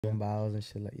bows and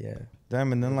shit. Like, yeah.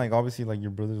 Damn, and then like obviously like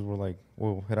your brothers were like,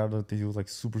 well, Gerardo Ortiz, he was like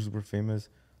super famous.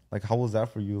 Like, how was that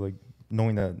for you? Like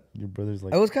knowing that your brothers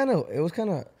like. It was kind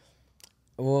of.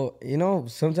 Well, you know,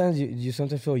 sometimes you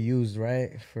sometimes feel used,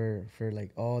 right? For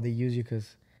like, oh, they use you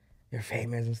because you're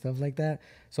famous and stuff like that.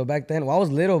 So back then, well, I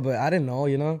was little, but I didn't know,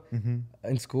 you know.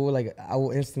 In school, like I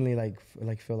would instantly like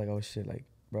feel like, oh shit, like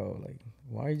bro, like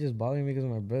why are you just bothering me because of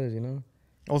my brothers, you know?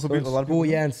 Also, so a lot of people.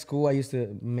 Yeah, in school, I used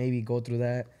to maybe go through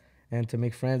that and to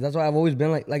make friends. That's why I've always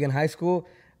been like in high school,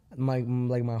 my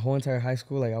whole entire high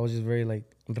school, like I was just very like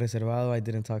reservado. I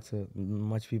didn't talk to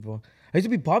much people. I used to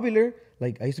be popular,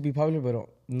 but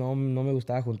no me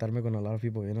gustaba juntarme con a lot of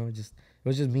people, you know. It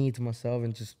was just me to myself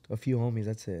and just a few homies.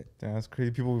 That's it. Damn, that's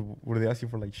crazy. People, would they ask you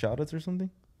for like shout outs or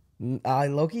something?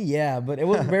 Low-key, yeah, but it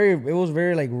was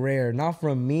very like rare. Not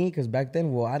from me, because back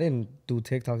then, well, I didn't do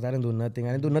TikToks. I didn't do nothing.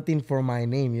 I didn't do nothing for my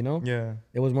name, you know. Yeah.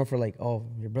 It was more for like, oh,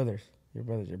 your brothers, you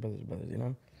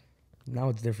know. Now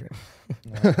it's different.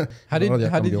 How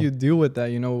did you deal with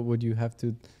that? You know, would you have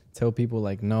to tell people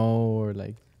like no, or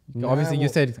like obviously you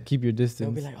said keep your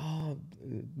distance? They'll be like, oh,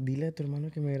 dile a tu hermano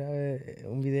que me grabe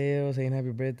un video saying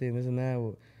happy birthday and this and that.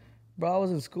 Well, bro, I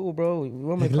was in school, bro. You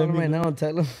want me to call him right now and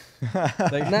tell him?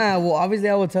 Like, nah, well, obviously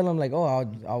I would tell him like, oh,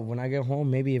 I'll when I get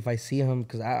home, maybe if I see him,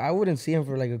 because I wouldn't see him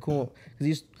for like a cool,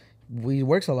 because he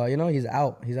works a lot, you know. He's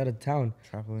out of town.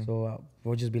 Traveling. So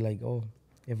we'll just be like, oh,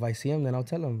 if I see him, then I'll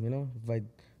tell him, you know. If I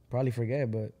probably forget,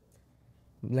 but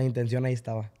la intención ahí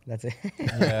estaba. That's it.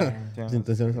 Yeah. Las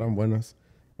intenciones eran buenas.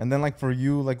 And then like for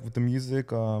you, like with the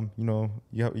music, you know,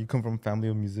 you come from a family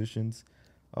of musicians.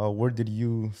 Where did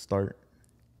you start?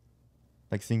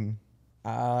 Like singing?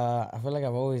 I feel like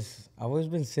I've always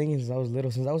been singing since I was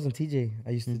little. Since I was in TJ,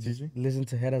 I used to just listen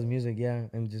to Hera's music, yeah,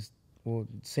 and just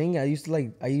sing. I used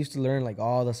to learn like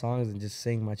all the songs and just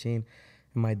sing machine.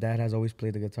 And my dad has always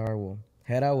played the guitar. Well,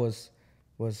 Hera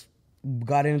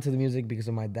got into the music because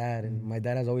of my dad, and my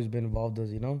dad has always been involved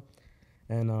as, you know.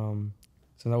 And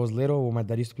since I was little, my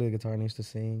dad used to play the guitar and I used to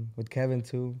sing with Kevin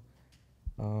too.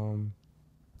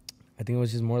 I think it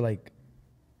was just more like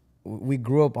we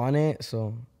grew up on it,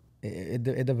 so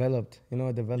it developed, you know.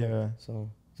 It developed. Yeah. So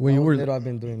when you were little, I've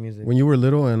been doing music. When you were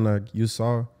little and you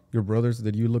saw your brothers,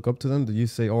 did you look up to them? Did you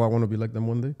say, "Oh, I want to be like them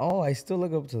one day"? Oh, I still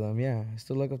look up to them. Yeah, I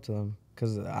still look up to them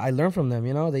because I learned from them.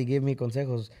 You know, they gave me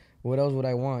consejos. What else would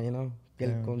I want? You know,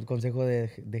 el consejo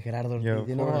de Gerardo Ortiz.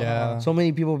 You know, so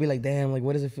many people be like, "Damn, like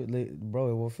what does it feel like?"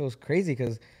 Bro, it feels crazy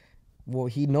because. Well,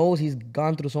 he knows he's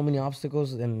gone through so many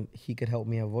obstacles, and he could help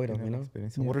me avoid them. You know.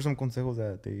 So what are some consejos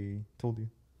that they told you?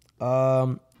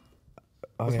 Okay.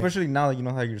 Especially now that you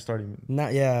know how you're starting.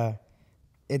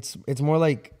 It's more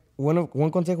like one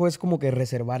consejo es como que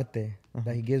reservarte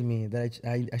that he gives me, that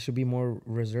I should be more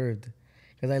reserved,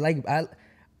 because I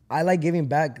like giving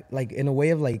back, like in a way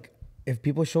of like, if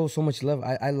people show so much love,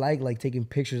 I like taking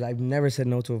pictures. I've never said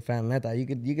no to a fan. Neta, you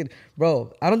could,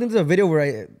 bro. I don't think there's a video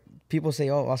where people say,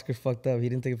 "Oh, Oscar's fucked up. He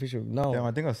didn't take a picture." No. Damn,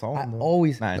 I think I saw him.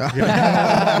 Always. Roll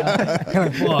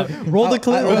the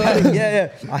clip.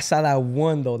 Yeah. I saw that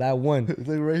one though. That one. It's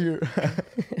like right here.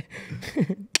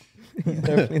 He's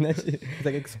definitely that shit. It's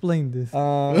like, explain this.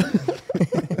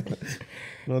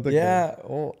 Yeah.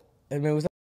 Oh, me gusta